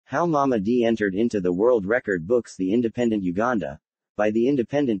How Mama D entered into the world record books. The Independent Uganda. By The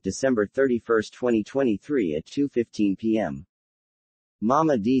Independent, December 31, 2023 at 2:15 p.m.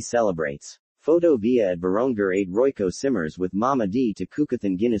 Mama D celebrates. Photo via at Barongar 8 Royco simmers with Mama D to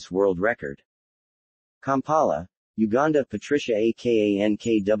Cookathon Guinness World Record. Kampala, Uganda. PATRICIA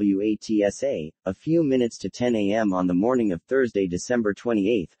AKANKWATSA, a few minutes to 10 a.m. on the morning of Thursday, December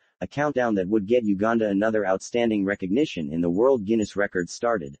 28, a countdown that would get Uganda another outstanding recognition in the World Guinness Records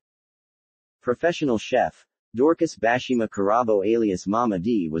started. Professional chef, Dorcus Bashema Kirabo alias Mama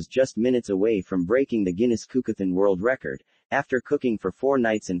D was just minutes away from breaking the Guinness Cookathon World Record, after cooking for 4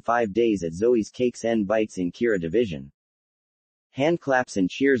 nights and 5 days at Zoe's Cakes and Bites in Kira Division. Hand claps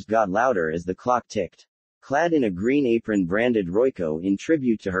and cheers got louder as the clock ticked. Clad in a green apron branded Royco in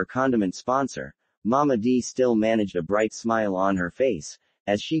tribute to her condiment sponsor, Mama D still managed a bright smile on her face,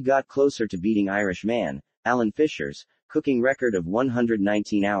 as she got closer to beating Irishman, Alan Fisher's, cooking record of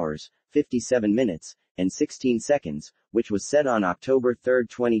 119 hours, 57 minutes, and 16 seconds, which was set on October 3,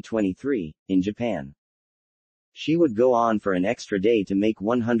 2023, in Japan. She would go on for an extra day to make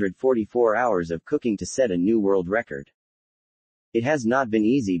 144 hours of cooking to set a new world record. It has not been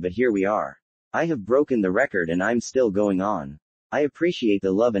easy, but here we are. I have broken the record and I'm still going on. I appreciate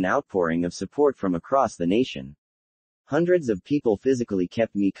the love and outpouring of support from across the nation. Hundreds of people physically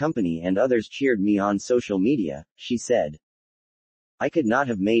kept me company and others cheered me on social media, she said. I could not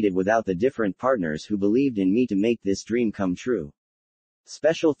have made it without the different partners who believed in me to make this dream come true.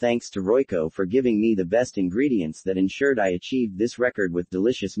 Special thanks to Royco for giving me the best ingredients that ensured I achieved this record with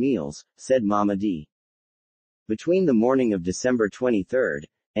delicious meals, said Mama D. Between the morning of December 23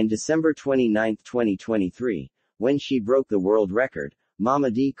 and December 29, 2023, when she broke the world record, Mama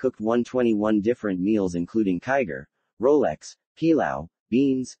D cooked 121 different meals including Kaiger, Rolex, pilau,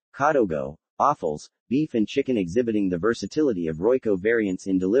 beans, kadogo, offals, beef and chicken, exhibiting the versatility of Royco variants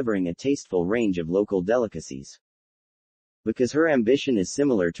in delivering a tasteful range of local delicacies. Because her ambition is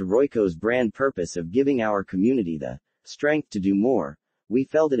similar to Royco's brand purpose of giving our community the strength to do more, we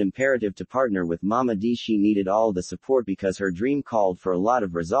felt it imperative to partner with Mama D. She needed all the support because her dream called for a lot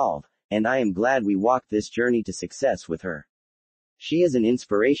of resolve, and I am glad we walked this journey to success with her. She is an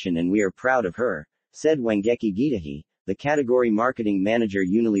inspiration and we are proud of her, said Wangeki Gitahi, the category marketing manager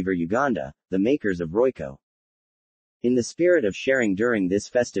Unilever Uganda, the makers of Royco. In the spirit of sharing during this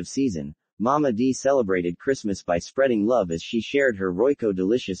festive season, Mama D celebrated Christmas by spreading love as she shared her Royco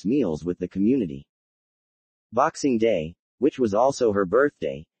delicious meals with the community. Boxing Day, which was also her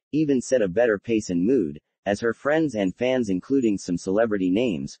birthday, even set a better pace and mood, as her friends and fans, including some celebrity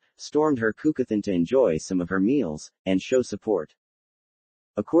names, stormed her Cookathon to enjoy some of her meals and show support.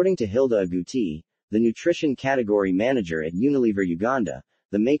 According to Hilda Aguti, the nutrition category manager at Unilever Uganda,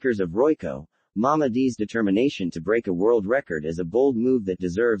 the makers of Royco, Mama D's determination to break a world record is a bold move that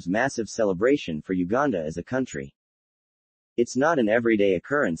deserves massive celebration for Uganda as a country. It's not an everyday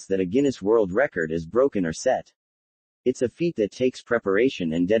occurrence that a Guinness World Record is broken or set. It's a feat that takes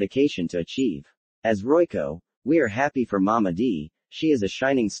preparation and dedication to achieve. As Royco, we are happy for Mama D. She is a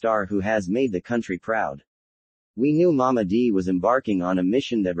shining star who has made the country proud. We knew Mama D was embarking on a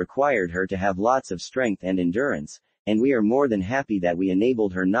mission that required her to have lots of strength and endurance, and we are more than happy that we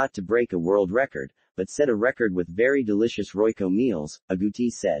enabled her not to break a world record, but set a record with very delicious Royco meals, Aguti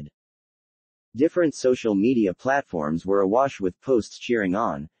said. Different social media platforms were awash with posts cheering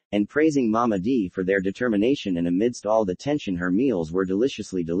on and praising Mama D for their determination, and amidst all the tension her meals were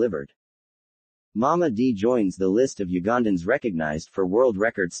deliciously delivered. Mama D joins the list of Ugandans recognized for world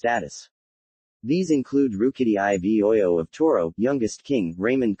record status. These include Rukidi IV Oyo of Toro, youngest king,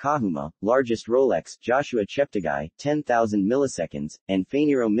 Raymond Kahuma, largest Rolex, Joshua Cheptegei, 10,000 milliseconds, and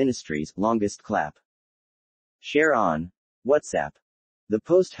Phainiro Ministries, longest clap. Share on WhatsApp. The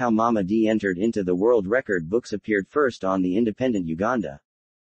post How Mama D entered into the world record books appeared first on the Independent Uganda.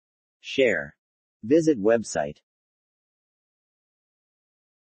 Share. Visit website.